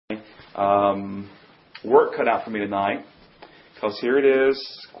work cut out for me tonight, because here it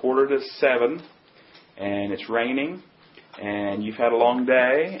is, 6:45, and it's raining, and you've had a long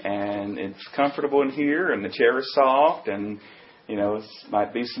day, and it's comfortable in here, and the chair is soft, and it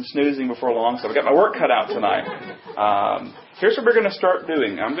might be some snoozing before long, so I've got my work cut out tonight. Here's what we're going to start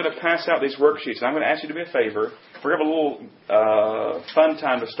doing. I'm going to pass out these worksheets, and I'm going to ask you to do me a favor. We're going to have a little fun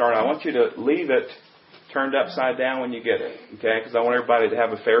time to start. I want you to leave it turned upside down when you get it, okay? Because I want everybody to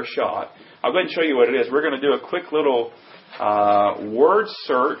have a fair shot. I'll go ahead and show you what it is. We're going to do a quick little word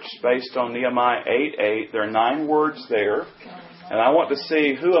search based on Nehemiah 8:8. There are 9 words there. And I want to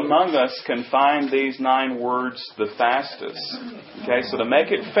see who among us can find these 9 words the fastest. Okay, so to make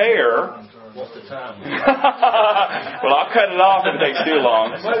it fair... What's the time? Well, I'll cut it off if it takes too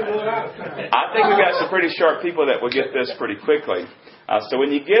long. I think we've got some pretty sharp people that will get this pretty quickly. So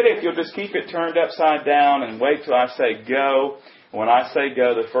when you get it, you'll just keep it turned upside down and wait till I say go. When I say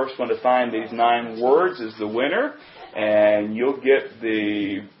go, the first one to find these 9 words is the winner. And you'll get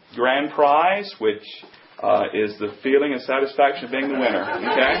the grand prize, which... is the feeling and satisfaction of being the winner.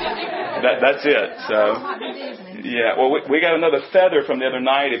 Okay? That's it. So, yeah. Well, we got another feather from the other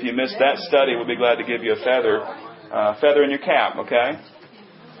night. If you missed that study, we'll be glad to give you a feather in your cap. Okay?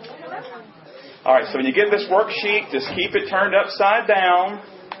 All right. So when you get this worksheet, just keep it turned upside down.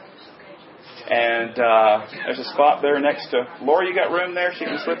 And there's a spot there next to Laura. You got room there? She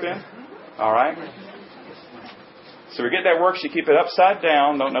can slip in. All right. So we get that worksheet. Keep it upside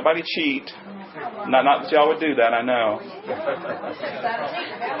down. Don't nobody cheat. Not that y'all would do that, I know.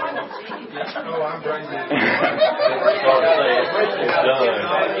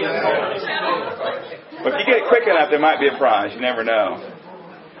 But if you get it quick enough, there might be a prize. You never know.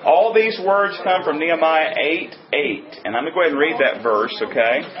 All these words come from Nehemiah 8:8. And I'm going to go ahead and read that verse,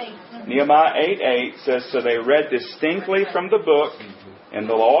 okay? Nehemiah 8:8 says, "So they read distinctly from the book in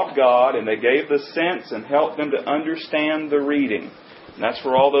the law of God, and they gave the sense and helped them to understand the reading." And that's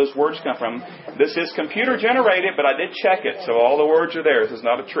where all those words come from. This is computer generated, but I did check it, so all the words are there. This is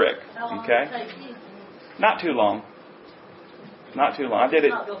not a trick. Okay? Not too long. Not too long. I did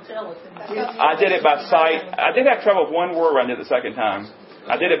it by sight. I did have trouble with one word when I did it the second time.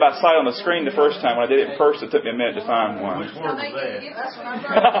 I did it by sight on the screen the first time. When I did it in person, it took me a minute to find one. Which word was that?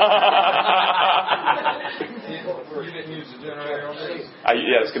 You didn't use the generator on this?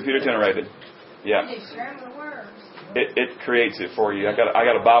 Yeah, it's computer generated. Yeah. It creates it for you. I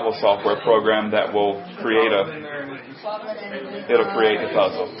got a Bible software program that will create it'll create the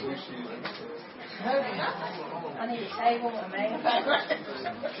puzzle. I need a table and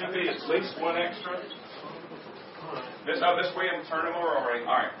Should be at least one extra. This way and turn them over already.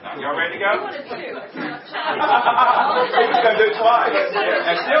 All right. Now, y'all ready to go? He's going to do it twice.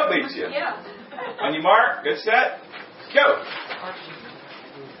 And still beats you. Yeah. On your mark, get set, go.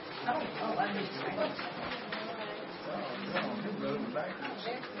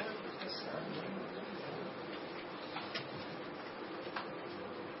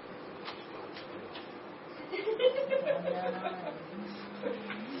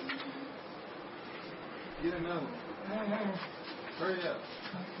 Get another one. Hurry up.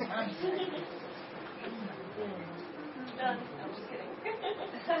 Done. I'm just kidding.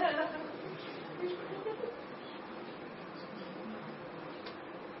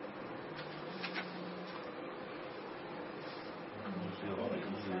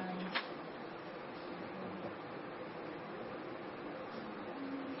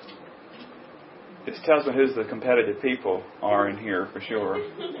 This tells me who the competitive people are in here for sure.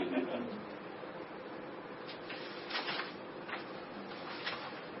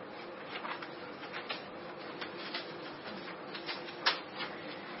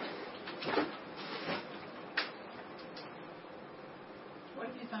 What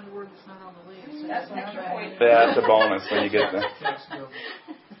if you find a word that's not on the list? That's an extra point. That's a bonus when you get there.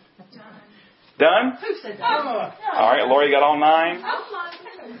 Done? Who said that? All right, Laura, you got all 9?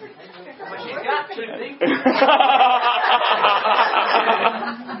 Well, you got 2 people.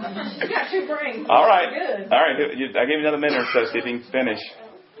 You got 2 brains. All right. Good. All right. I give you another minute or so, see if you can finish.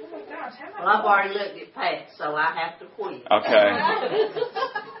 Well, I've already looked at Pat, so I have to quit. Okay.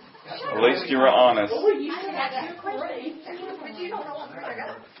 At least you were honest. But you don't know what I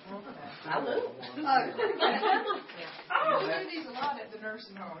got. I will. I do these a lot at the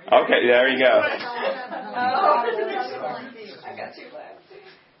nursing home. Okay, there you go. I got 2 left.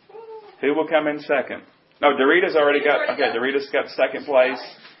 Who will come in second? No, Dorita's already got. Okay, Dorita's got second place,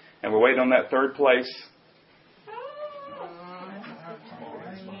 and we're waiting on that third place.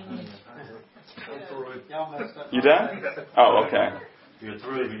 You done? Oh, okay. You're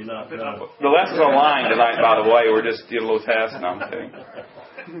through, but you're not done. The lesson's online tonight, by the way. We're just doing a little test. No, I'm kidding.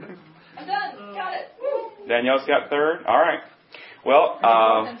 I'm done. Got it. Danielle's got third? All right. Well,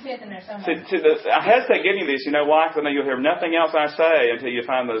 And fifth in there somewhere. I hesitate giving you these. You know why? Because I know you'll hear nothing else I say until you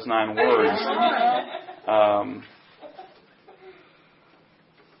find those 9 words.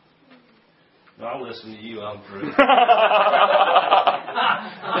 I'll listen to you. I'm through.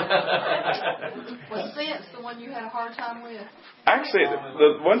 Was sense the one you had a hard time with? Actually,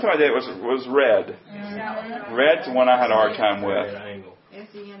 the one time I did was red. Red's the one I had a hard time with.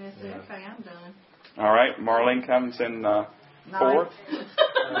 S-E-N-S-E. Okay, I'm done. All right. Marlene comes in fourth.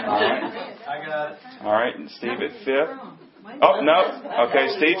 All right. I got it. All right. And Steve at fifth. Oh, no. Okay,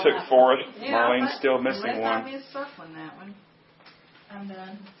 Steve took fourth. Marlene's still missing one. I missed circling that one. I'm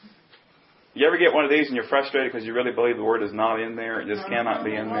done. You ever get one of these and you're frustrated because you really believe the word is not in there? It just cannot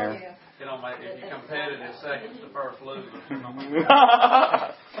be in there. You know, if you're competitive, second's the first loser.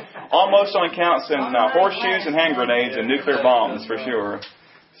 Almost only counts in horseshoes and hand grenades and nuclear bombs for sure.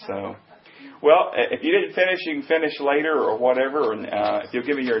 So, well, if you didn't finish, you can finish later or whatever. And if you'll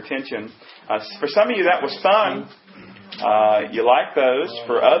give me your attention, for some of you that was fun. You like those.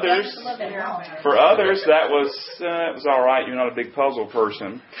 For others, that was it was all right. You're not a big puzzle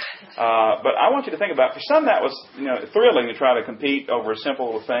person, but I want you to think about. For some, that was thrilling to try to compete over a simple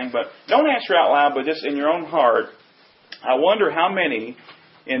little thing. But don't answer out loud, but just in your own heart. I wonder how many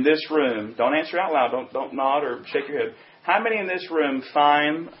in this room. Don't answer out loud. Don't nod or shake your head. How many in this room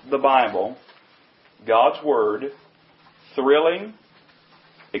find the Bible, God's Word, thrilling,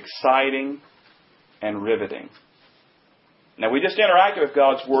 exciting, and riveting? Now, we just interacted with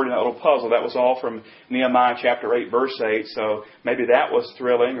God's Word in that little puzzle. That was all from Nehemiah chapter 8, verse 8. So maybe that was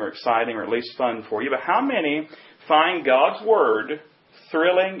thrilling or exciting or at least fun for you. But how many find God's Word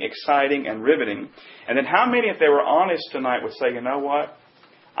thrilling, exciting, and riveting? And then how many, if they were honest tonight, would say, you know what?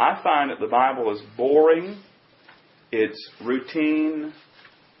 I find that the Bible is boring, it's routine,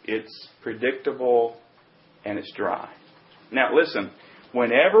 it's predictable, and it's dry. Now, listen.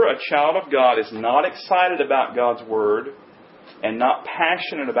 Whenever a child of God is not excited about God's Word, and not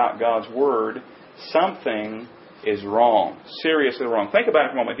passionate about God's Word, something is wrong. Seriously wrong. Think about it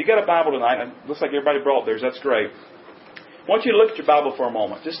for a moment. If you got a Bible tonight, and it looks like everybody brought theirs, that's great. I want you to look at your Bible for a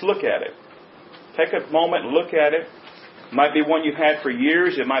moment. Just look at it. Take a moment and look at it. It might be one you've had for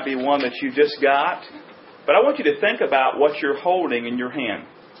years. It might be one that you just got. But I want you to think about what you're holding in your hand.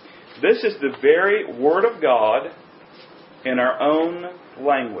 This is the very Word of God in our own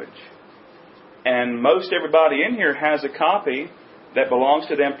language. And most everybody in here has a copy that belongs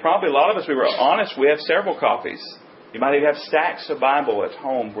to them. Probably a lot of us, we were honest, we have several copies. You might even have stacks of Bible at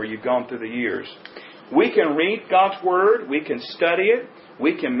home where you've gone through the years. We can read God's Word. We can study it.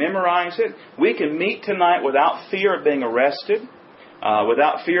 We can memorize it. We can meet tonight without fear of being arrested,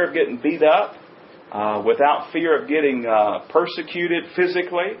 without fear of getting beat up, without fear of getting persecuted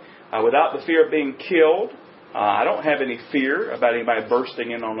physically, without the fear of being killed. I don't have any fear about anybody bursting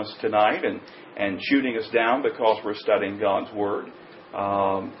in on us tonight and shooting us down because we're studying God's Word.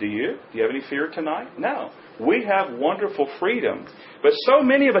 Do you? Do you have any fear tonight? No. We have wonderful freedom. But so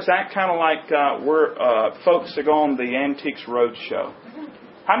many of us act kind of like we're folks that go on the Antiques Roadshow.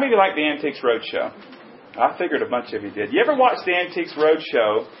 How many of you like the Antiques Roadshow? I figured a bunch of you did. You ever watch the Antiques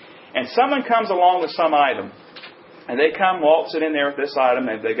Roadshow and someone comes along with some item? And they come waltzing in there with this item,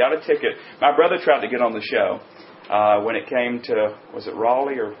 and they got a ticket. My brother tried to get on the show when it came to, was it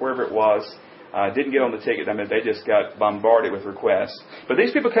Raleigh or wherever it was? Didn't get on the ticket. I mean, they just got bombarded with requests. But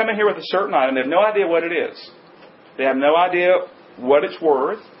these people come in here with a certain item. They have no idea what it is. They have no idea what it's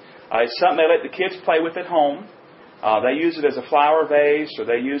worth. It's something they let the kids play with at home. They use it as a flower vase, or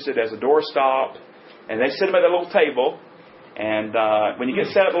they use it as a doorstop. And they sit them at a little table. And when you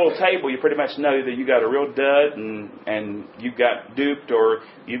get set up at a little table, you pretty much know that you got a real dud and you got duped, or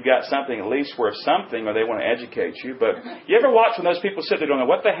you've got something at least worth something, or they want to educate you. But you ever watch when those people sit there, don't know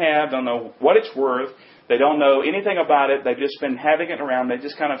what they have, don't know what it's worth, they don't know anything about it, they've just been having it around, they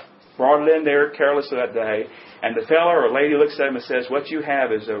just kind of brought it in there careless of that day, and the fella or lady looks at them and says, what you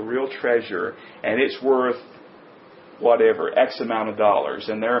have is a real treasure, and it's worth whatever, X amount of dollars.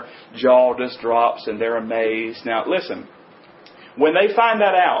 And their jaw just drops and they're amazed. Now listen, when they find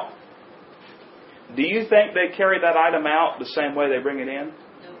that out, do you think they carry that item out the same way they bring it in?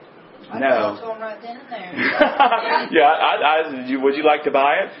 No. Right then and there. Yeah, would you like to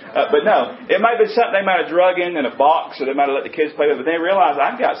buy it? But no, it might be something they might have drug in a box, or they might have let the kids play with it, but they realize,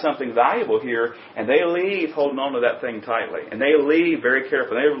 I've got something valuable here, and they leave holding on to that thing tightly. And they leave very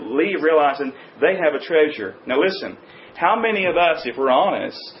carefully. They leave realizing they have a treasure. Now listen, how many of us, if we're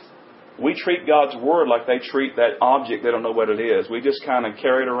honest, we treat God's Word like they treat that object they don't know what it is. We just kind of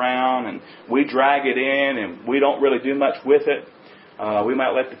carry it around and we drag it in and we don't really do much with it. We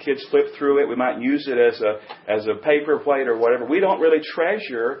might let the kids flip through it. We might use it as a paper plate or whatever. We don't really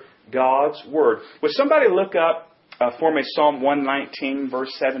treasure God's Word. Would somebody look up for me Psalm 119,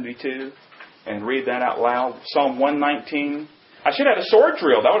 verse 72, and read that out loud? Psalm 119. I should have a sword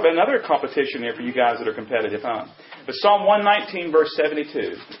drill. That would have been another competition here for you guys that are competitive, huh? But Psalm 119, verse 72.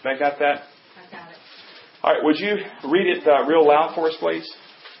 Everybody got that? I got it. All right, would you read it real loud for us, please?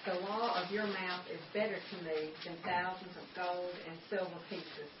 The law of your mouth is better to me than thousands of gold and silver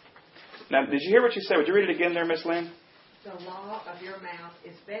pieces. Now, did you hear what you said? Would you read it again there, Miss Lynn? The law of your mouth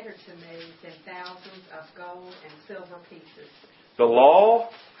is better to me than thousands of gold and silver pieces. The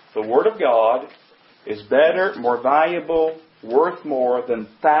law, the Word of God, is better, more valuable, worth more than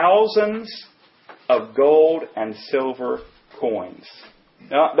thousands of gold and silver coins.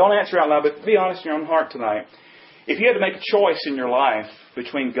 Now, don't answer out loud, but be honest in your own heart tonight. If you had to make a choice in your life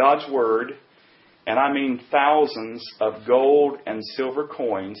between God's Word and I mean thousands of gold and silver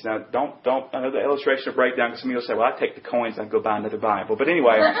coins. Now, don't I know the illustration will break down because some of you will say, well, I take the coins and go buy another Bible. But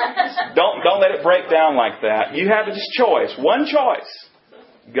anyway, don't let it break down like that. You have this choice. One choice.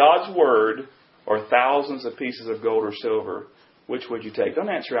 God's Word or thousands of pieces of gold or silver. Which would you take? Don't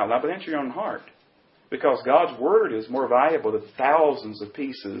answer out loud, but answer your own heart. Because God's Word is more valuable than thousands of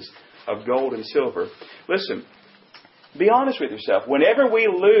pieces of gold and silver. Listen, be honest with yourself. Whenever we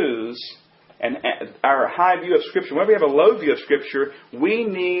lose our high view of Scripture, whenever we have a low view of Scripture, we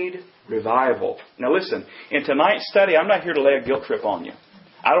need revival. Now listen, in tonight's study, I'm not here to lay a guilt trip on you.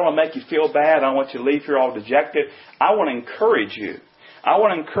 I don't want to make you feel bad. I don't want you to leave here all dejected. I want to encourage you. I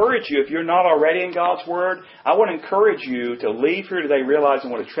want to encourage you, if you're not already in God's Word, I want to encourage you to leave here today realizing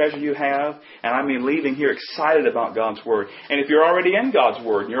what a treasure you have. And I mean leaving here excited about God's Word. And if you're already in God's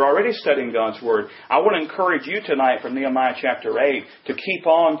Word and you're already studying God's Word, I want to encourage you tonight from Nehemiah chapter 8 to keep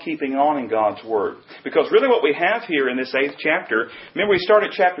on keeping on in God's Word. Because really what we have here in this 8th chapter, remember we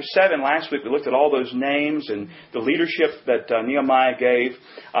started chapter 7 last week. We looked at all those names and the leadership that Nehemiah gave.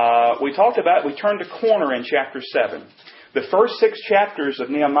 We talked about, we turned a corner in chapter 7. The first 6 chapters of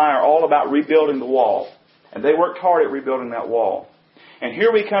Nehemiah are all about rebuilding the wall. And they worked hard at rebuilding that wall. And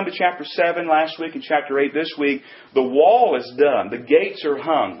here we come to chapter 7 last week and chapter 8 this week. The wall is done. The gates are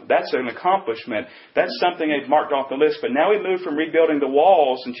hung. That's an accomplishment. That's something they've marked off the list. But now we move from rebuilding the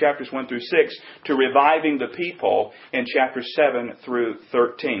walls in chapters 1 through 6 to reviving the people in chapters 7 through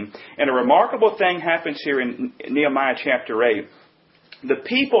 13. And a remarkable thing happens here in Nehemiah chapter 8. The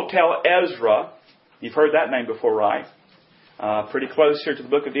people tell Ezra, you've heard that name before, right? Pretty close here to the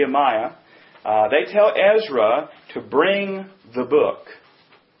book of Nehemiah. They tell Ezra to bring the book.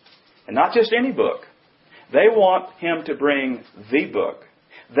 And not just any book. They want him to bring the book.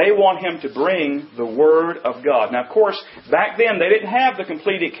 They want him to bring the Word of God. Now, of course, back then they didn't have the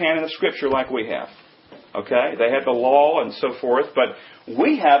completed canon of Scripture like we have. Okay? They had the law and so forth. But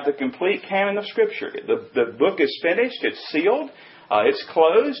we have the complete canon of Scripture. The book is finished. It's sealed. It's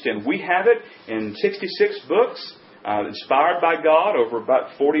closed. And we have it in 66 books. Inspired by God over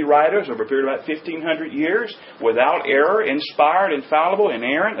about 40 writers over a period of about 1,500 years, without error, inspired, infallible,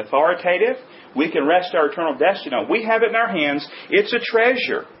 inerrant, authoritative. We can rest our eternal destiny on. We have it in our hands. It's a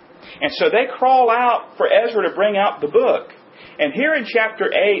treasure. And so they crawl out for Ezra to bring out the book. And here in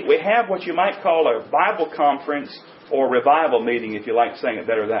chapter 8, we have what you might call a Bible conference or revival meeting, if you like saying it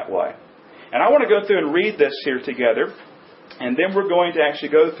better that way. And I want to go through and read this here together. And then we're going to actually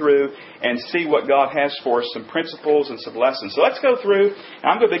go through and see what God has for us, some principles and some lessons. So let's go through.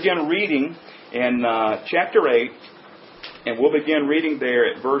 I'm going to begin reading in chapter 8. And we'll begin reading there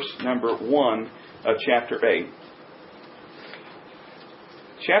at verse number 1 of chapter 8.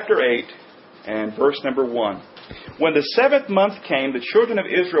 Chapter 8 and verse number 1. When the 7th month came, the children of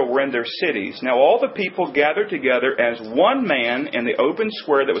Israel were in their cities. Now all the people gathered together as one man in the open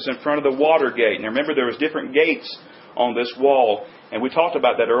square that was in front of the water gate. Now remember, there was different gates on this wall, and we talked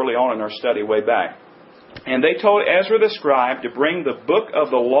about that early on in our study way back. And they told Ezra the scribe to bring the book of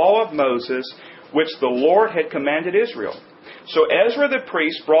the law of Moses, which the Lord had commanded Israel. So Ezra the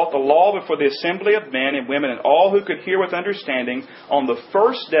priest brought the law before the assembly of men and women and all who could hear with understanding on the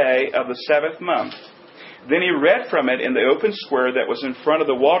first day of the 7th month. Then he read from it in the open square that was in front of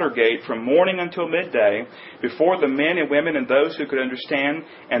the water gate from morning until midday, before the men and women and those who could understand,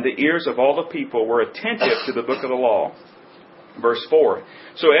 and the ears of all the people were attentive to the book of the law. Verse 4.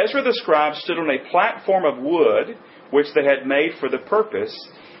 So Ezra the scribe stood on a platform of wood, which they had made for the purpose,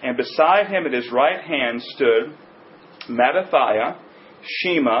 and beside him at his right hand stood Mattathiah,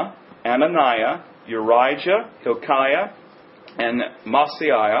 Shema, Ananiah, Urijah, Hilkiah, and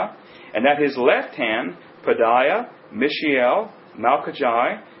Maaseiah, and at his left hand Pedaiah, Mishael,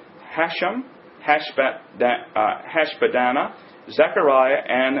 Malchijah, Hashum, Hashbaddanah, Zechariah,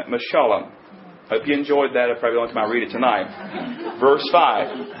 and Meshullam. Hope you enjoyed that. I'll probably the only time I read it tonight. Verse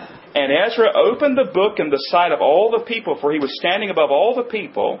 5. And Ezra opened the book in the sight of all the people, for he was standing above all the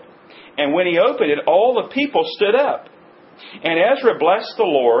people. And when he opened it, all the people stood up. And Ezra blessed the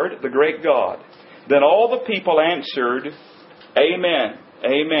Lord, the great God. Then all the people answered, Amen,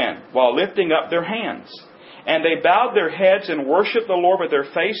 Amen, while lifting up their hands. And they bowed their heads and worshipped the Lord with their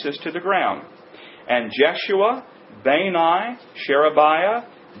faces to the ground. And Jeshua, Bani, Sherebiah,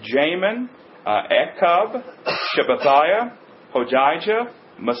 Jamin, Echab, Shabbathiah, Hodijah,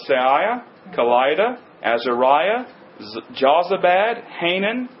 Messiah, Kelida, Azariah, Jozabad,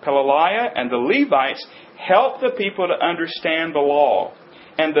 Hanan, Pelaliah, and the Levites helped the people to understand the law.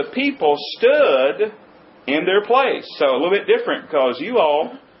 And the people stood in their place. So a little bit different because you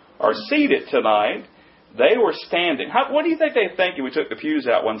all are seated tonight. They were standing. What do you think they think if we took the pews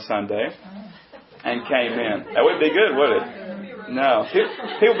out one Sunday and came in? That wouldn't be good, would it? No.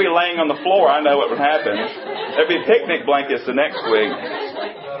 People would be laying on the floor. I know what would happen. There'd be picnic blankets the next week.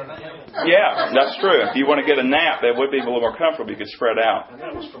 Yeah, that's true. If you want to get a nap, that would be a little more comfortable. You could spread out. And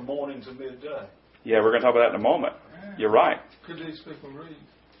that was from morning to midday. Yeah, we're going to talk about that in a moment. You're right. Could these people read?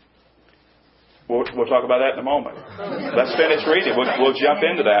 We'll talk about that in a moment. Let's finish reading. We'll jump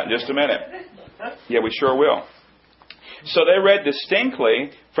into that in just a minute. Yeah, we sure will. So they read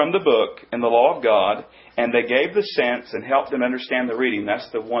distinctly from the book in the law of God, and they gave the sense and helped them understand the reading. That's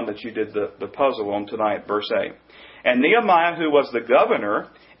the one that you did the puzzle on tonight, verse 8. And Nehemiah, who was the governor,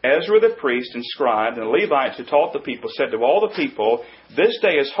 Ezra the priest and scribe, and the Levites who taught the people, said to all the people, This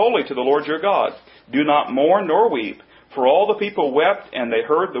day is holy to the Lord your God. Do not mourn nor weep. For all the people wept, and they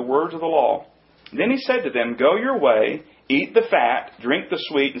heard the words of the law. Then he said to them, Go your way, eat the fat, drink the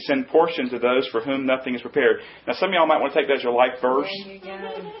sweet, and send portions to those for whom nothing is prepared. Now, some of y'all might want to take that as your life verse.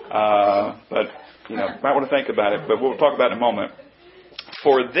 But, might want to think about it. But we'll talk about it in a moment.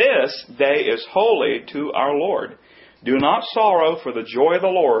 For this day is holy to our Lord. Do not sorrow, for the joy of the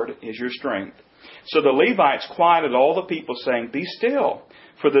Lord is your strength. So the Levites quieted all the people, saying, Be still,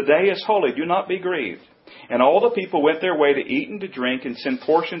 for the day is holy. Do not be grieved. And all the people went their way to eat and to drink and send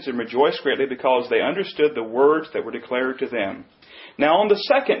portions and rejoice greatly because they understood the words that were declared to them. Now on the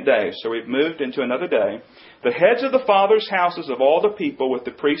second day, so we've moved into another day, the heads of the fathers' houses of all the people with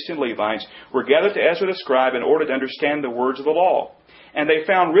the priests and Levites were gathered to Ezra the scribe in order to understand the words of the law. And they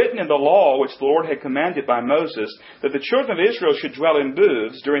found written in the law which the Lord had commanded by Moses that the children of Israel should dwell in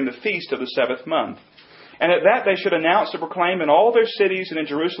booths during the feast of the 7th month. And at that they should announce and proclaim in all their cities and in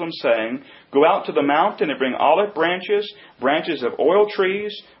Jerusalem, saying, Go out to the mountain and bring olive branches, branches of oil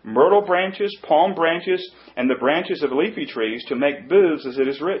trees, myrtle branches, palm branches, and the branches of leafy trees to make booths as it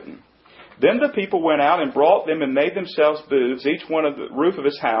is written. Then the people went out and brought them and made themselves booths, each one of the roof of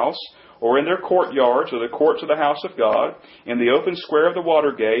his house, or in their courtyards, or the courts of the house of God, in the open square of the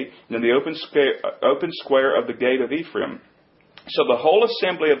water gate, and in the open square of the gate of Ephraim. So the whole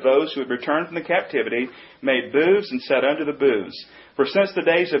assembly of those who had returned from the captivity made booths and sat under the booths. For since the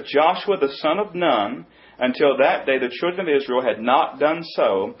days of Joshua the son of Nun, until that day the children of Israel had not done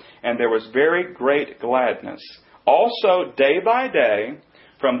so, and there was very great gladness. Also day by day,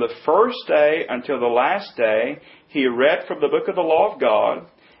 from the first day until the last day, he read from the book of the law of God,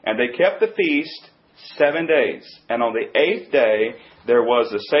 and they kept the feast 7 days. And on the 8th day there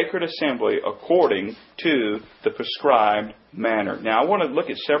was a sacred assembly according to the prescribed manner. Now I want to look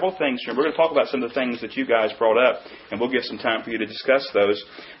at several things here. We're going to talk about some of the things that you guys brought up, and we'll give some time for you to discuss those.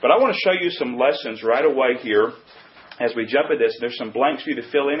 But I want to show you some lessons right away here as we jump at this. There's some blanks for you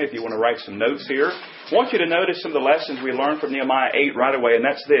to fill in if you want to write some notes here. I want you to notice some of the lessons we learned from Nehemiah 8 right away, and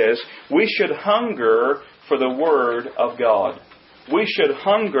that's this. We should hunger for the Word of God. We should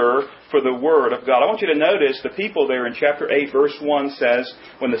hunger for the Word of God. I want you to notice the people there in chapter 8, verse 1 says,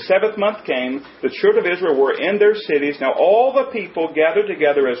 When the 7th month came, the children of Israel were in their cities. Now all the people gathered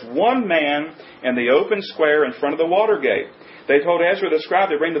together as one man in the open square in front of the water gate. They told Ezra the scribe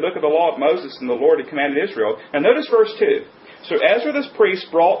to bring the book of the law of Moses and the Lord had commanded Israel. And notice verse 2. So Ezra the priest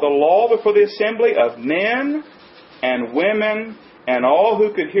brought the law before the assembly of men and women and all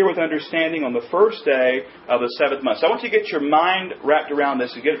who could hear with understanding on the first day of the 7th month. So I want you to get your mind wrapped around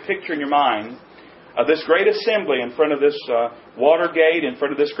this and get a picture in your mind of this great assembly in front of this water gate, in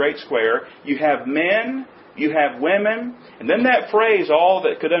front of this great square. You have men, you have women, and then that phrase, all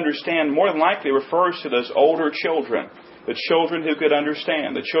that could understand, more than likely refers to those older children. The children who could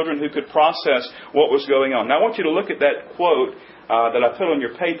understand, the children who could process what was going on. Now I want you to look at that quote that I put on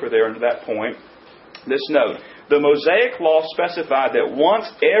your paper there under that point. This note. The Mosaic Law specified that once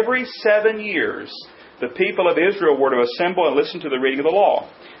every 7 years, the people of Israel were to assemble and listen to the reading of the law.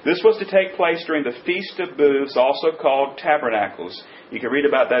 This was to take place during the Feast of Booths, also called Tabernacles. You can read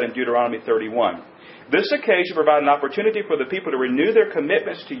about that in Deuteronomy 31. This occasion provided an opportunity for the people to renew their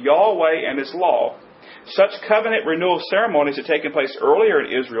commitments to Yahweh and His law. Such covenant renewal ceremonies had taken place earlier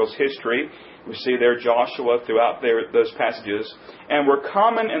in Israel's history. We see there Joshua throughout those passages, and were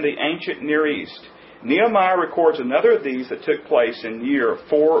common in the ancient Near East. Nehemiah records another of these that took place in year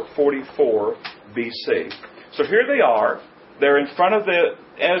 444 BC. So here they are. They're in front of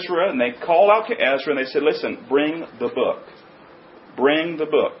Ezra, and they call out to Ezra, and they said, listen, bring the book. Bring the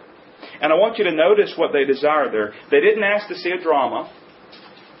book. And I want you to notice what they desired there. They didn't ask to see a drama.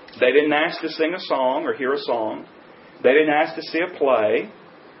 They didn't ask to sing a song or hear a song. They didn't ask to see a play.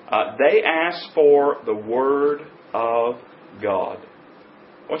 They asked for the Word of God.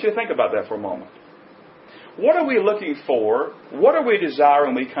 I want you to think about that for a moment. What are we looking for? What are we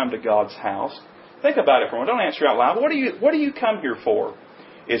desiring when we come to God's house? Think about it for a moment. Don't answer out loud. What do you come here for?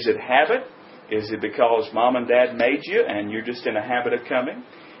 Is it habit? Is it because Mom and Dad made you and you're just in a habit of coming?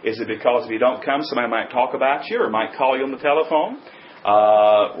 Is it because if you don't come, somebody might talk about you or might call you on the telephone?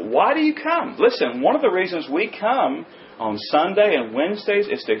 Why do you come? Listen, one of the reasons we come on Sunday and Wednesdays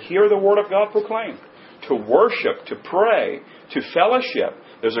is to hear the Word of God proclaimed, to worship, to pray, to fellowship.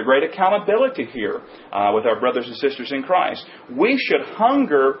 There's a great accountability here with our brothers and sisters in Christ. We should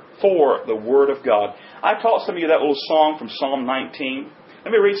hunger for the Word of God. I taught some of you that little song from Psalm 19.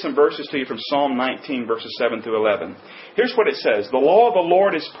 Let me read some verses to you from Psalm 19, verses 7 through 11. Here's what it says. The law of the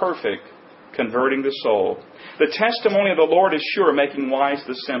Lord is perfect, converting the soul. The testimony of the Lord is sure, making wise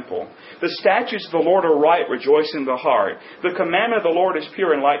the simple. The statutes of the Lord are right, rejoicing the heart. The commandment of the Lord is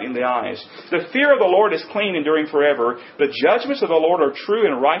pure, enlightening the eyes. The fear of the Lord is clean, enduring forever. The judgments of the Lord are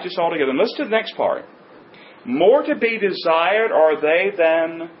true and righteous altogether. And listen to the next part. More to be desired are they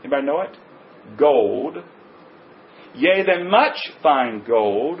than, anybody know it? Gold. Yea, than much fine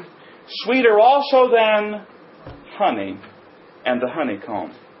gold. Sweeter also than honey and the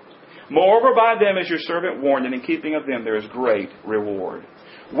honeycomb. Moreover, by them is your servant warned, and in keeping of them there is great reward.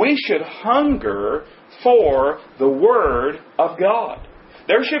 We should hunger for the Word of God.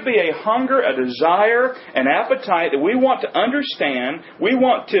 There should be a hunger, a desire, an appetite that we want to understand. We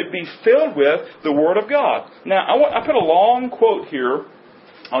want to be filled with the Word of God. Now, I put a long quote here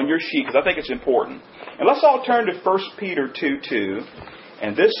on your sheet because I think it's important. And let's all turn to 1 Peter 2:2.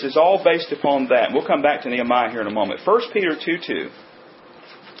 And this is all based upon that. We'll come back to Nehemiah here in a moment. 1 Peter 2:2.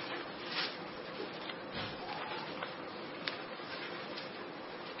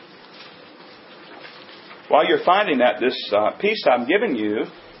 While you're finding that, this piece I'm giving you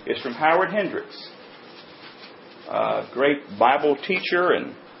is from Howard Hendricks, a great Bible teacher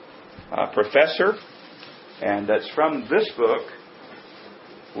and professor. And that's from this book,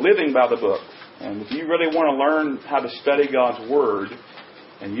 Living by the Book. And if you really want to learn how to study God's Word,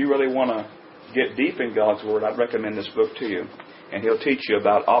 and you really want to get deep in God's Word, I'd recommend this book to you. And he'll teach you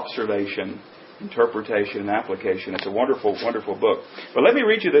about observation, interpretation, and application. It's a wonderful, wonderful book. But let me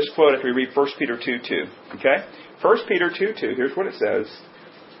read you this quote if we read 1 Peter 2:2. Okay? 1 Peter 2:2. Here's what it says.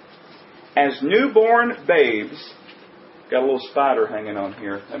 As newborn babes, got a little spider hanging on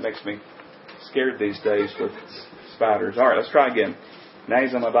here. That makes me scared these days with spiders. All right, let's try again. Now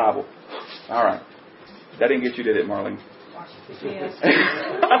he's on my Bible. All right. That didn't get you, did it, Marlene? Yes.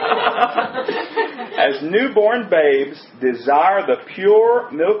 As newborn babes, desire the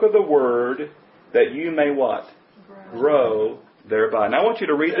pure milk of the Word, that you may what? Grow thereby. Now I want you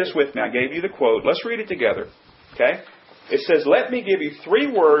to read this with me. I gave you the quote. Let's read it together. Okay? It says, let me give you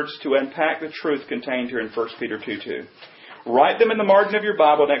 3 words to unpack the truth contained here in 1 Peter 2:2. Write them in the margin of your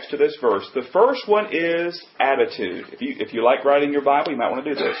Bible next to this verse. The first one is attitude. If you like writing your Bible, you might want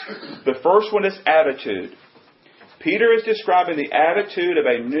to do this. The first one is attitude. Peter is describing the attitude of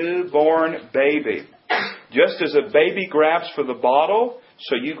a newborn baby. Just as a baby grabs for the bottle,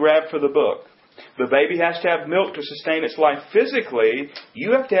 so you grab for the book. The baby has to have milk to sustain its life physically.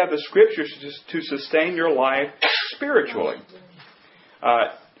 You have to have the Scriptures to sustain your life spiritually.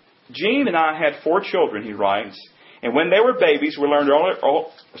 Gene and I had 4 children, he writes. And when they were babies, we learned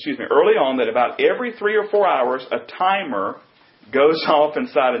early on that about every 3 or 4 hours, a timer goes off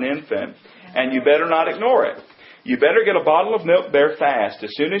inside an infant. And you better not ignore it. You better get a bottle of milk there fast.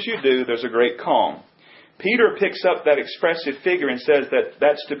 As soon as you do, there's a great calm. Peter picks up that expressive figure and says that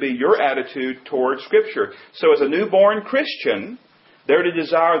that's to be your attitude towards Scripture. So as a newborn Christian, they're to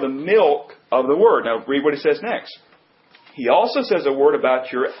desire the milk of the Word. Now read what he says next. He also says a word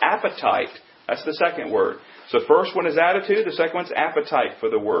about your appetite. That's the second word. So the first one is attitude. The second one's appetite for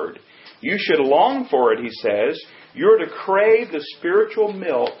the Word. You should long for it, he says. You're to crave the spiritual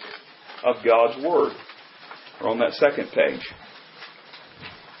milk of God's Word. We're on that second page.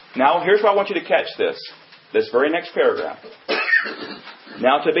 Now, here's why I want you to catch this. This very next paragraph.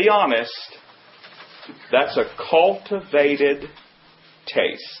 Now, to be honest, that's a cultivated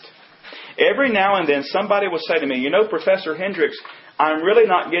taste. Every now and then somebody will say to me, Professor Hendricks, I'm really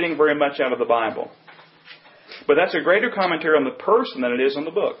not getting very much out of the Bible. But that's a greater commentary on the person than it is on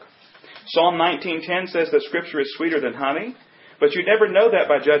the book. Psalm 19:10 says that Scripture is sweeter than honey, but you never know that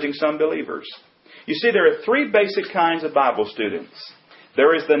by judging some believers. You see, there are three basic kinds of Bible students.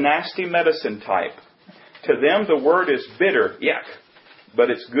 There is the nasty medicine type. To them, the Word is bitter, yuck, but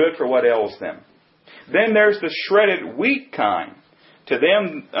it's good for what ails them. Then there's the shredded wheat kind. To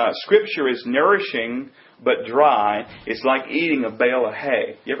them, Scripture is nourishing but dry. It's like eating a bale of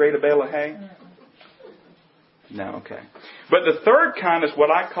hay. You ever ate a bale of hay? No, okay. But the third kind is what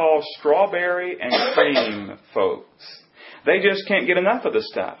I call strawberry and cream folks. They just can't get enough of the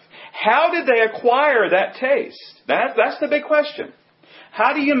stuff. How did they acquire that taste? That's the big question.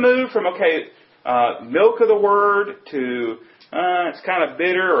 How do you move from, milk of the Word to it's kind of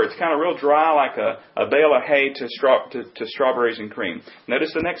bitter or it's kind of real dry like a bale of hay to strawberries and cream?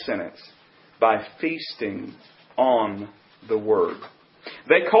 Notice the next sentence. By feasting on the Word.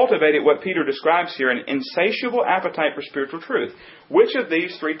 They cultivated what Peter describes here, an insatiable appetite for spiritual truth. Which of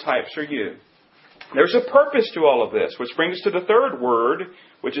these three types are you? There's a purpose to all of this, which brings us to the third word,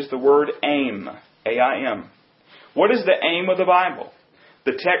 which is the word aim. A-I-M. What is the aim of the Bible?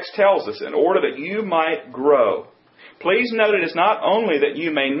 The text tells us, in order that you might grow. Please note it is not only that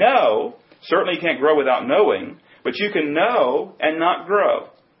you may know, certainly you can't grow without knowing, but you can know and not grow.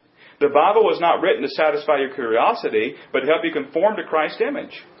 The Bible was not written to satisfy your curiosity, but to help you conform to Christ's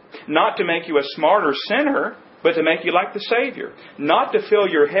image. Not to make you a smarter sinner, but to make you like the Savior. Not to fill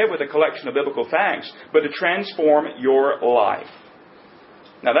your head with a collection of biblical facts, but to transform your life.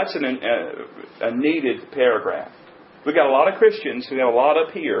 Now that's a needed paragraph. We've got a lot of Christians who have a lot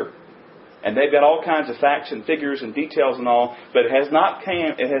up here, and they've got all kinds of facts and figures and details and all, but it has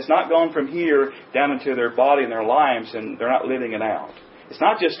not gone from here down into their body and their lives, and they're not living it out. It's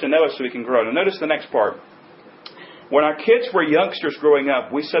not just to know it so we can grow. Now notice the next part. When our kids were youngsters growing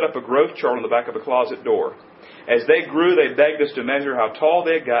up, we set up a growth chart on the back of a closet door. As they grew, they begged us to measure how tall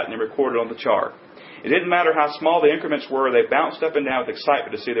they had gotten and recorded on the chart. It didn't matter how small the increments were, they bounced up and down with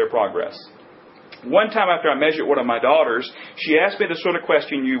excitement to see their progress. One time after I measured one of my daughters, she asked me the sort of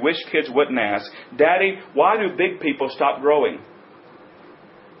question you wish kids wouldn't ask. Daddy, why do big people stop growing?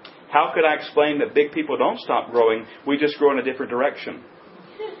 How could I explain that big people don't stop growing? We just grow in a different direction.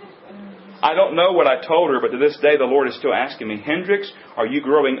 I don't know what I told her, but to this day the Lord is still asking me, Hendricks, are you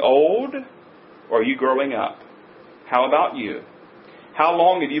growing old or are you growing up? How about you? How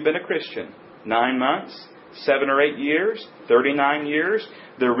long have you been a Christian? 9 months? 7 or 8 years? 39 years?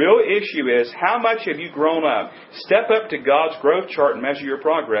 The real issue is, how much have you grown up? Step up to God's growth chart and measure your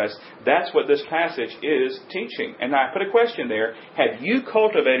progress. That's what this passage is teaching. And I put a question there. Have you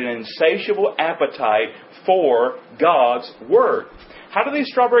cultivated an insatiable appetite for God's Word? How do these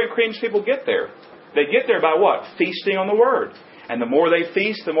strawberry creams people get there? They get there by what? Feasting on the Word. And the more they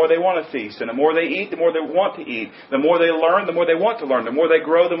feast, the more they want to feast. And the more they eat, the more they want to eat. The more they learn, the more they want to learn. The more they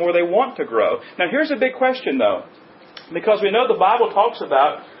grow, the more they want to grow. Now here's a big question though. Because we know the Bible talks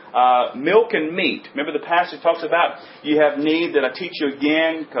about milk and meat. Remember the passage talks about you have need that I teach you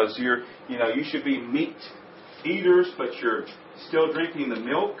again because you should be meat eaters, but you're still drinking the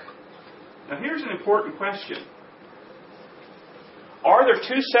milk. Now here's an important question. Are there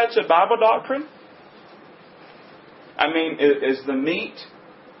two sets of Bible doctrine? I mean, is the meat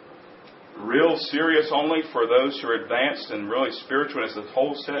real serious only for those who are advanced and really spiritual as a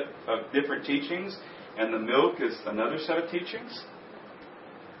whole set of different teachings, and the milk is another set of teachings?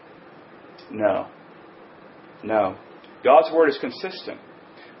 No. God's Word is consistent.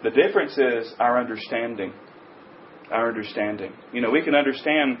 The difference is our understanding. Our understanding. We can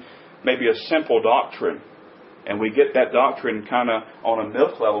understand maybe a simple doctrine, and we get that doctrine kind of on a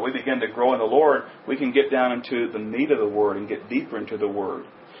milk level. We begin to grow in the Lord. We can get down into the meat of the Word and get deeper into the Word.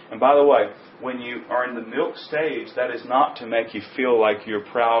 And by the way, when you are in the milk stage, that is not to make you feel like you're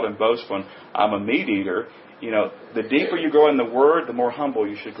proud and boastful. And I'm a meat eater. The deeper you grow in the Word, the more humble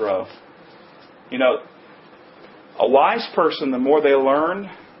you should grow. A wise person, the more they learn,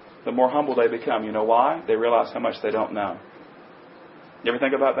 the more humble they become. You know why? They realize how much they don't know. You ever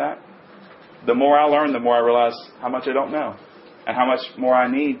think about that? The more I learn, the more I realize how much I don't know. And how much more I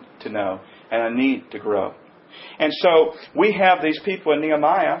need to know. And I need to grow. And so we have these people in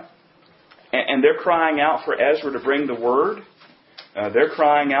Nehemiah. And they're crying out for Ezra to bring the Word. They're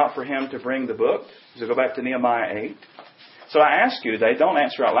crying out for him to bring the book. So go back to Nehemiah 8. So I ask you today, don't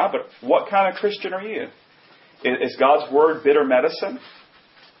answer out loud, but what kind of Christian are you? Is God's Word bitter medicine?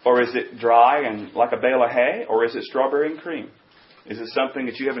 Or is it dry and like a bale of hay? Or is it strawberry and cream? Is it something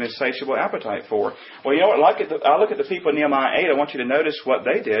that you have an insatiable appetite for? Well, you know what? I look at the people in Nehemiah 8. I want you to notice what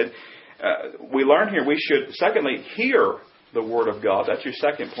they did. We learn here we should, secondly, hear the Word of God. That's your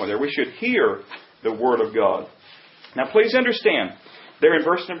second point there. We should hear the Word of God. Now, please understand, there in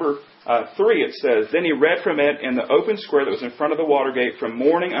verse number 3 it says, Then he read from it in the open square that was in front of the water gate from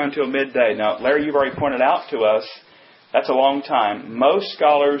morning until midday. Now, Larry, you've already pointed out to us, that's a long time. Most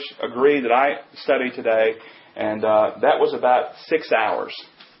scholars agree that I studied today, and that was about 6 hours.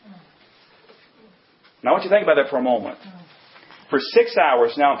 Now, I want you to think about that for a moment. For 6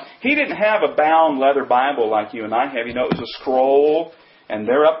 hours. Now, he didn't have a bound leather Bible like you and I have. You know, it was a scroll, and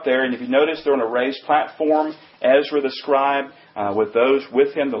they're up there. And if you notice, they're on a raised platform. Ezra the scribe, with those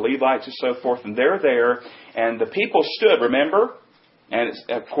with him, the Levites and so forth. And they're there. And the people stood, remember? And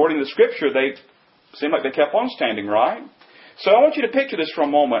according to the Scripture, they seemed like they kept on standing, right? So I want you to picture this for a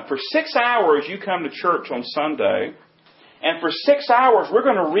moment. For 6 hours, you come to church on Sunday. And for 6 hours, we're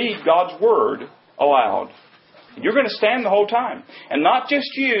going to read God's Word aloud. You're going to stand the whole time. And not just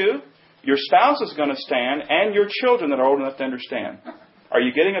you, your spouse is going to stand, and your children that are old enough to understand. Are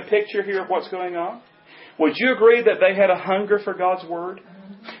you getting a picture here of what's going on? Would you agree that they had a hunger for God's Word?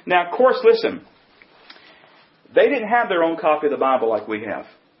 Now, of course, listen. They didn't have their own copy of the Bible like we have.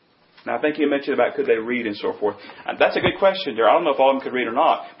 Now, I think you mentioned about could they read and so forth. That's a good question there. I don't know if all of them could read or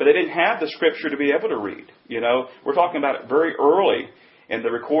not. But they didn't have the Scripture to be able to read. You know, we're talking about it very early in the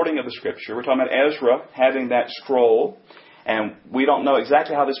recording of the Scripture. We're talking about Ezra having that scroll. And we don't know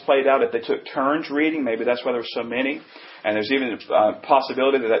exactly how this played out. If they took turns reading, maybe that's why there were so many. And there's even a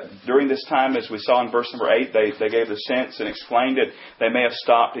possibility that during this time, as we saw in verse number 8, they gave the sense and explained it. They may have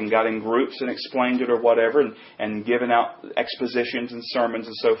stopped and got in groups and explained it or whatever and given out expositions and sermons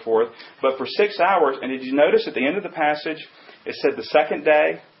and so forth. But for 6 hours, and did you notice at the end of the passage, it said the second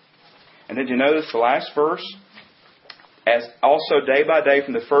day? And did you notice the last verse? As also day by day,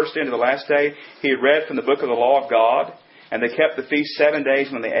 from the first day to the last day, he had read from the book of the law of God. And they kept the feast 7 days.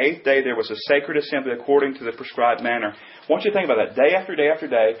 And on the 8th day, there was a sacred assembly according to the prescribed manner. I want you to think about that. Day after day after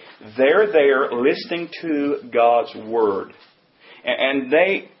day, they're there listening to God's Word. And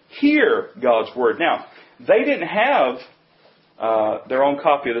they hear God's Word. Now, they didn't have their own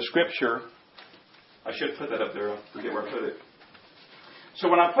copy of the Scripture. I should put that up there. I forget where I put it. So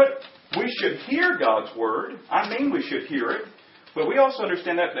when I put, we should hear God's Word, I mean we should hear it. But we also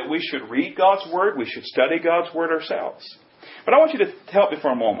understand that we should read God's Word. We should study God's Word ourselves. But I want you to help me for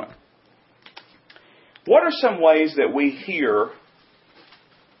a moment. What are some ways that we hear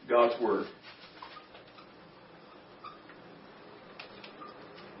God's Word?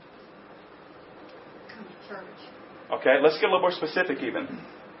 Come to church. Okay, let's get a little more specific even.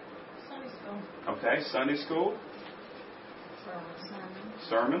 Sunday school. Okay, Sunday school.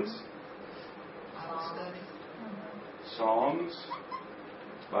 Sermons. Bible studies. Songs.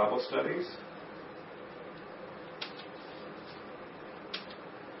 Bible studies.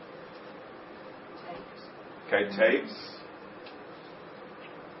 Okay, tapes.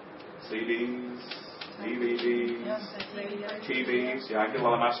 CDs. DVDs. TVs. Yeah, I get a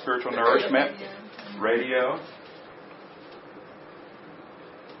lot of my spiritual nourishment. Radio.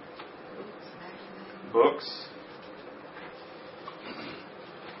 Books.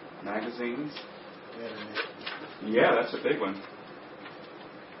 Magazines. Yeah, that's a big one.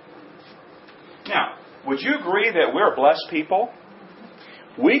 Now, would you agree that we're blessed people?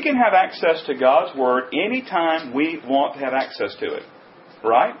 We can have access to God's Word anytime we want to have access to it.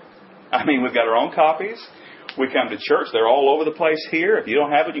 Right? I mean, we've got our own copies. We come to church. They're all over the place here. If you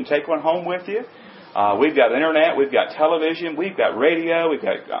don't have it, you can take one home with you. We've got internet. We've got television. We've got radio. We've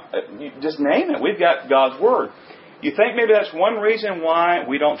got, just name it. We've got God's Word. You think maybe that's one reason why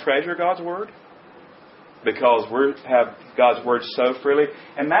we don't treasure God's Word? Because we have God's Word so freely.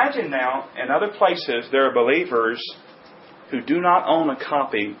 Imagine now, in other places, there are believers who do not own a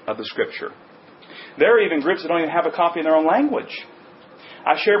copy of the Scripture. There are even groups that don't even have a copy in their own language.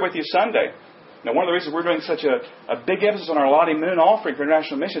 I shared with you Sunday. Now, one of the reasons we're doing such a big emphasis on our Lottie Moon offering for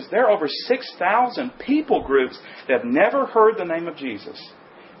international missions, there are over 6,000 people groups that have never heard the name of Jesus.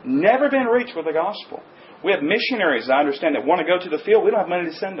 Never been reached with the gospel. We have missionaries, I understand, that want to go to the field. We don't have money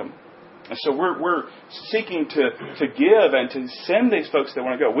to send them. And so we're seeking to give and to send these folks that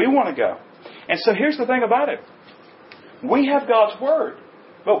want to go. We want to go. And so here's the thing about it. We have God's Word.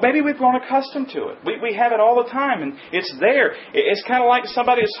 But maybe we've grown accustomed to it. We have it all the time. And it's there. It's kind of like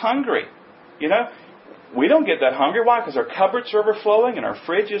somebody is hungry. You know, we don't get that hungry. Why? Because our cupboards are overflowing and our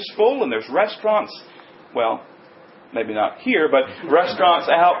fridge is full and there's restaurants. Well, maybe not here, but restaurants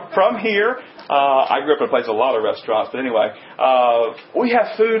out from here. I grew up in a place with a lot of restaurants, but anyway, we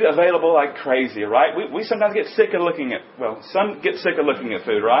have food available like crazy, right? We sometimes get sick of looking at, some get sick of looking at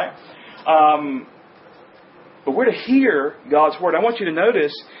food, right? But we're to hear God's Word. I want you to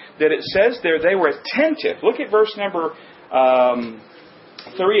notice that it says there they were attentive. Look at verse number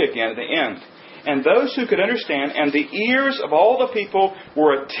 3 again at the end. And those who could understand, and the ears of all the people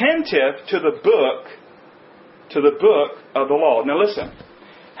were attentive to the book of the law. Now listen,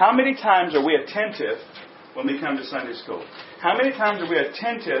 how many times are we attentive when we come to Sunday school? How many times are we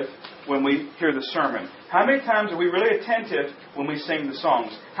attentive when we hear the sermon? How many times are we really attentive when we sing the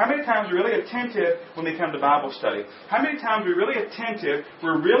songs? How many times are we really attentive when we come to Bible study? How many times are we really attentive?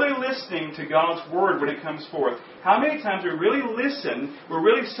 We're really listening to God's Word when it comes forth. How many times we really listen? We're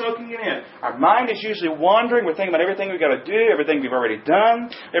really soaking it in. Our mind is usually wandering. We're thinking about everything we've got to do, everything we've already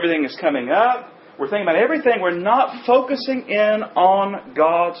done, everything is coming up. We're thinking about everything. We're not focusing in on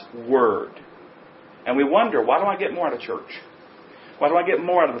God's Word. And we wonder, why don't I get more out of church? Why do I get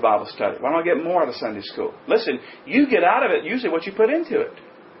more out of the Bible study? Why don't I get more out of Sunday school? Listen, you get out of it usually what you put into it.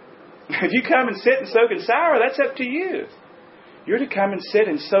 If you come and sit and soak and sour, that's up to you. You're to come and sit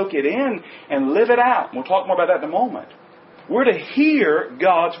and soak it in and live it out. We'll talk more about that in a moment. We're to hear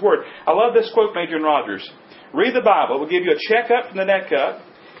God's Word. I love this quote from Adrian Rogers. Read the Bible. It will give you a checkup from the neck up,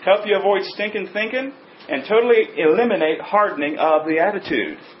 help you avoid stinking thinking, and totally eliminate hardening of the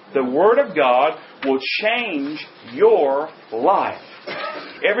attitude. The Word of God will change your life.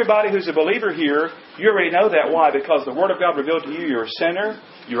 Everybody who's a believer here, you already know that. Why? Because the Word of God revealed to you you're a sinner,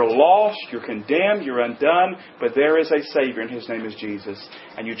 you're lost, you're condemned, you're undone, but there is a Savior, and His name is Jesus.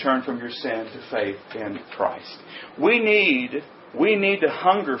 And you turn from your sin to faith in Christ. We need to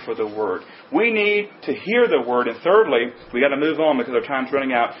hunger for the Word. We need to hear the Word. And thirdly, we got to move on because our time's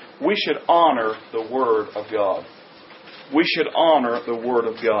running out. We should honor the Word of God. We should honor the Word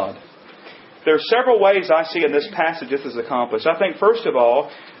of God. There are several ways I see in this passage this is accomplished. I think, first of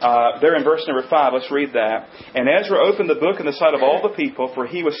all, there in verse number 5, let's read that. And Ezra opened the book in the sight of all the people, for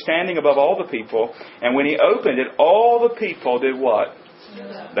he was standing above all the people. And when he opened it, all the people did what?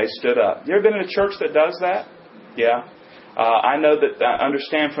 They stood up. You ever been in a church that does that? Yeah. I know that I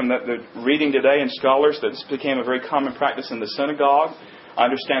understand from the reading today in scholars that this became a very common practice in the synagogue. I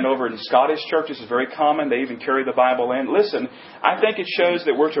understand over in Scottish churches it's very common. They even carry the Bible in. Listen, I think it shows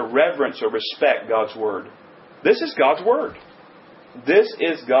that we're to reverence or respect God's Word. This is God's Word. This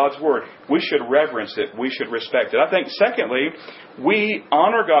is God's Word. We should reverence it. We should respect it. I think, secondly, we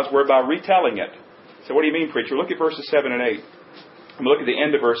honor God's Word by retelling it. So what do you mean, preacher? Look at verses 7 and 8. I'm look at the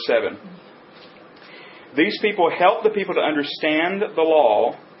end of verse 7. These people helped the people to understand the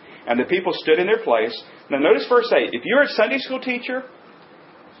law, and the people stood in their place. Now notice verse 8. If you're a Sunday school teacher,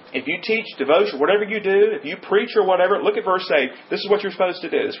 if you teach devotion, whatever you do, if you preach or whatever, look at verse 8. This is what you're supposed to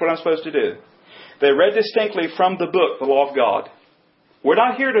do. This is what I'm supposed to do. They read distinctly from the book, the law of God. We're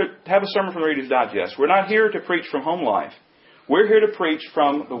not here to have a sermon from the Reader's Digest. We're not here to preach from Home Life. We're here to preach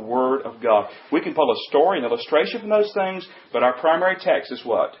from the Word of God. We can pull a story, an illustration from those things, but our primary text is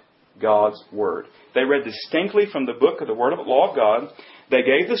what? God's Word. They read distinctly from the book of the Word of the law of God. They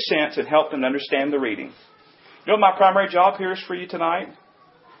gave the sense and helped them to understand the reading. You know what my primary job here is for you tonight?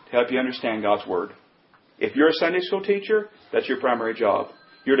 To help you understand God's Word. If you're a Sunday school teacher, that's your primary job.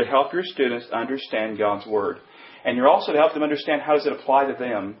 You're to help your students understand God's Word. And you're also to help them understand how does it apply to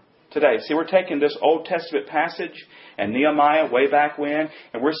them today. See, we're taking this Old Testament passage and Nehemiah way back when,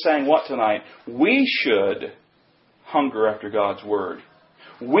 and we're saying what tonight? We should hunger after God's Word.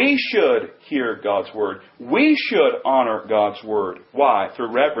 We should hear God's Word. We should honor God's Word. Why?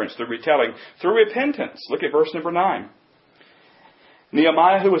 Through reverence, through retelling, through repentance. Look at verse number 9.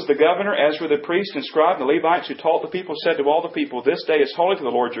 Nehemiah, who was the governor, Ezra the priest and scribe, the Levites who taught the people, said to all the people, "This day is holy to the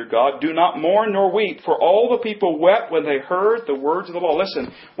Lord your God. Do not mourn nor weep." For all the people wept when they heard the words of the law.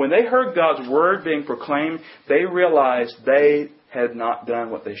 Listen, when they heard God's Word being proclaimed, they realized they had not done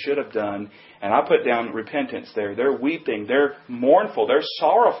what they should have done. And I put down repentance there. They're weeping. They're mournful. They're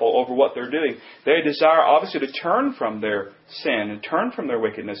sorrowful over what they're doing. They desire, obviously, to turn from their sin and turn from their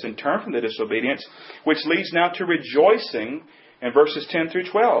wickedness and turn from their disobedience, which leads now to rejoicing in verses 10 through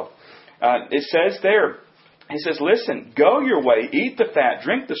 12. It says there, He says, "Listen, go your way, eat the fat,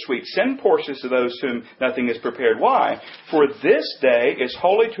 drink the sweet, send portions to those whom nothing is prepared." Why? "For this day is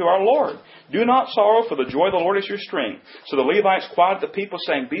holy to our Lord. Do not sorrow, for the joy of the Lord is your strength." So the Levites quieted the people,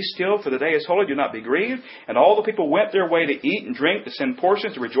 saying, "Be still, for the day is holy, do not be grieved." And all the people went their way to eat and drink, to send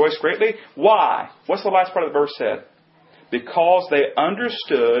portions, to rejoice greatly. Why? What's the last part of the verse said? Because they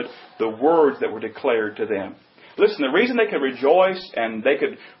understood the words that were declared to them. Listen, the reason they could rejoice and they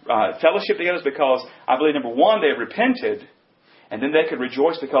could fellowship together is because, I believe, number one, they had repented. And then they could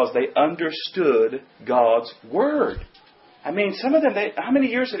rejoice because they understood God's Word. I mean, some of them, how many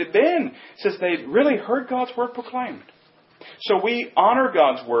years had it been since they really heard God's Word proclaimed? So we honor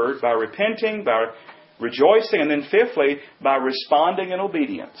God's Word by repenting, by rejoicing, and then fifthly, by responding in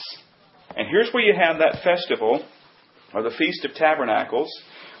obedience. And here's where you have that festival, or the Feast of Tabernacles.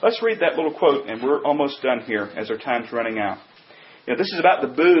 Let's read that little quote, and we're almost done here as our time's running out. This is about the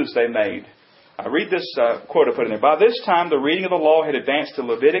booths they made. I read this quote I put in there. By this time, the reading of the law had advanced to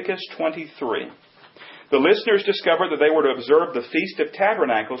Leviticus 23. The listeners discovered that they were to observe the Feast of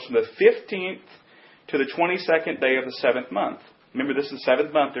Tabernacles from the 15th to the 22nd day of the 7th month. Remember, this is the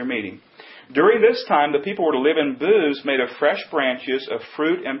 7th month they're meeting. During this time, the people were to live in booths made of fresh branches of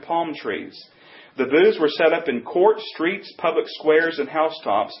fruit and palm trees. The booths were set up in courts, streets, public squares, and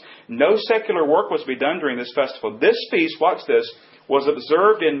housetops. No secular work was to be done during this festival. This feast, watch this, was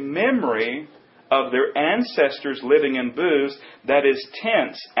observed in memory of their ancestors living in booths, that is,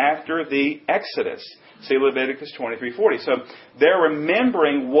 tents, after the Exodus. See Leviticus 23:40. So they're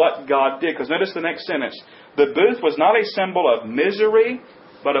remembering what God did. Because notice the next sentence. The booth was not a symbol of misery,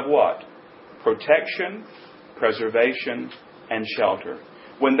 but of what? Protection, preservation, and shelter.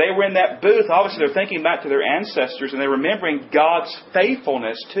 When they were in that booth, obviously they're thinking back to their ancestors and they're remembering God's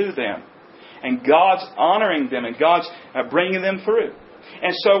faithfulness to them. And God's honoring them and God's bringing them through.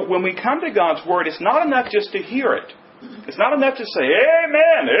 And so when we come to God's Word, it's not enough just to hear it. It's not enough to say,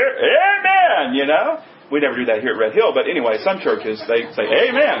 Amen, Amen, you know. We never do that here at Red Hill, but anyway, some churches, they say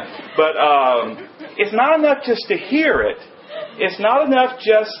Amen. But it's not enough just to hear it. It's not enough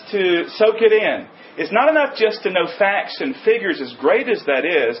just to soak it in. It's not enough just to know facts and figures, as great as that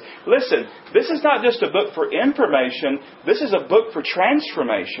is. Listen, this is not just a book for information. This is a book for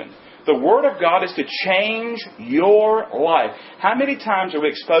transformation. The Word of God is to change your life. How many times are we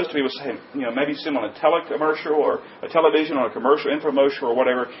exposed to people saying, maybe seen on a telecommercial or a television or a commercial, infomercial or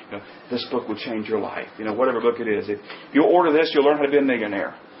whatever, this book will change your life. Whatever book it is. If you order this, you'll learn how to be a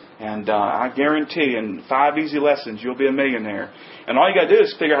millionaire. And I guarantee in 5 easy lessons, you'll be a millionaire. And all you got to do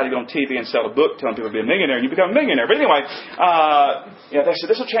is figure out how to go on TV and sell a book telling people to be a millionaire, and you become a millionaire. But anyway, they said,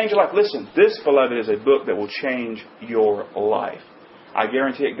 this will change your life. Listen, this, beloved, is a book that will change your life. I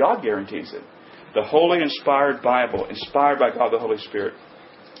guarantee it. God guarantees it. The Holy Inspired Bible, inspired by God the Holy Spirit.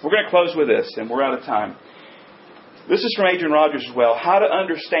 We're going to close with this, and we're out of time. This is from Adrian Rogers as well. How to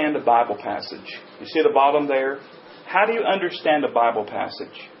understand a Bible passage. You see the bottom there? How do you understand a Bible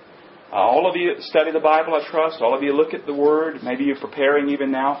passage? All of you study the Bible, I trust. All of you look at the Word. Maybe you're preparing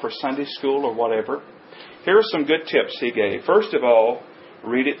even now for Sunday school or whatever. Here are some good tips he gave. First of all,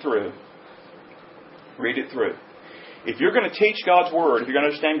 read it through. Read it through. If you're going to teach God's Word, if you're going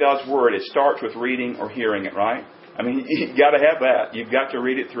to understand God's Word, it starts with reading or hearing it, right? I mean, you've got to have that. You've got to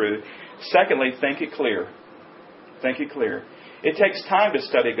read it through. Secondly, think it clear. Think it clear. It takes time to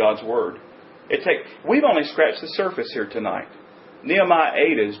study God's Word. We've only scratched the surface here tonight. Nehemiah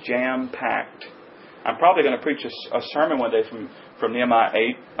 8 is jam-packed. I'm probably going to preach a sermon one day from Nehemiah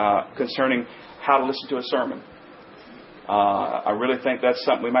 8 concerning how to listen to a sermon. I really think that's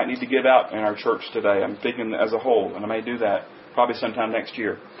something we might need to give out in our church today. I'm thinking as a whole, and I may do that probably sometime next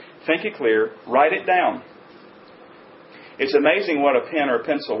year. Think it clear. Write it down. It's amazing what a pen or a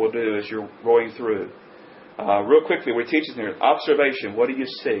pencil will do as you're going through. Real quickly, we're teaching here. Observation, what do you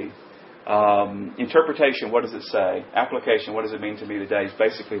see? Interpretation, what does it say? Application, what does it mean to me today? Is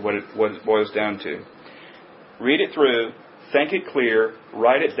basically what it boils down to. Read it through. Think it clear.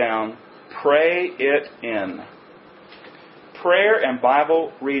 Write it down. Pray it in. Prayer and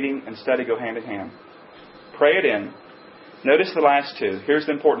Bible reading and study go hand in hand. Pray it in. Notice the last two. Here's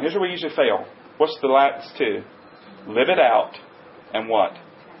the important. Here's where we usually fail. What's the last two? Live it out and what?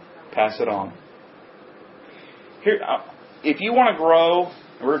 Pass it on. Here, if you want to grow,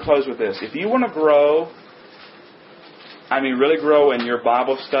 we're going to close with this. If you want to grow, really grow in your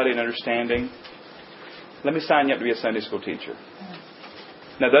Bible study and understanding, let me sign you up to be a Sunday school teacher.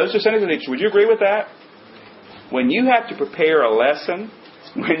 Now, those are Sunday school teachers. Would you agree with that? When you have to prepare a lesson,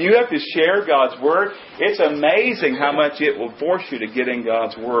 when you have to share God's Word, it's amazing how much it will force you to get in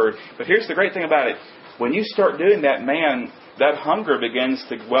God's Word. But here's the great thing about it. When you start doing that, man, that hunger begins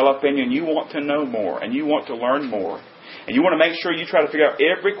to well up in you, and you want to know more, and you want to learn more. And you want to make sure you try to figure out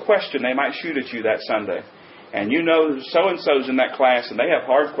every question they might shoot at you that Sunday. And you know so-and-so's in that class, and they have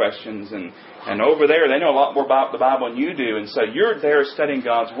hard questions, and over there they know a lot more about the Bible than you do. And so you're there studying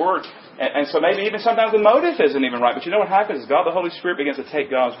God's Word. And so maybe even sometimes the motive isn't even right. But you know what happens is God the Holy Spirit begins to take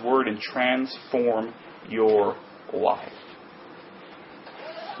God's Word and transform your life.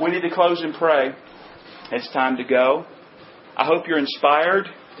 We need to close and pray. It's time to go. I hope you're inspired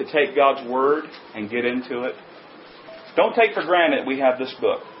to take God's Word and get into it. Don't take for granted we have this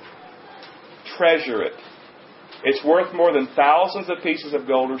book. Treasure it. It's worth more than thousands of pieces of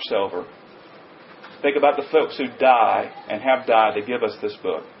gold or silver. Think about the folks who die and have died to give us this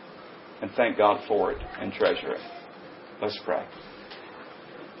book. And thank God for it and treasure it. Let's pray.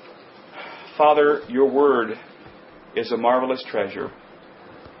 Father, your Word is a marvelous treasure.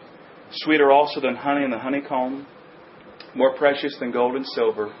 Sweeter also than honey in the honeycomb. More precious than gold and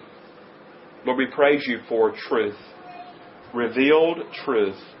silver. Lord, we praise you for truth. Revealed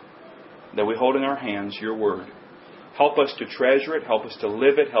truth that we hold in our hands, your Word. Help us to treasure it. Help us to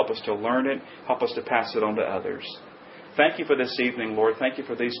live it. Help us to learn it. Help us to pass it on to others. Thank you for this evening, Lord. Thank you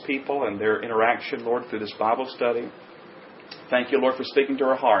for these people and their interaction, Lord, through this Bible study. Thank you, Lord, for speaking to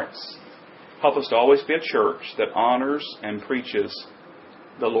our hearts. Help us to always be a church that honors and preaches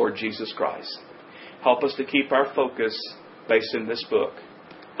the Lord Jesus Christ. Help us to keep our focus based in this book.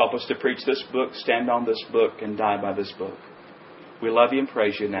 Help us to preach this book, stand on this book, and die by this book. We love you and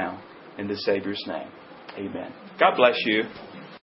praise you now in the Savior's name. Amen. God bless you.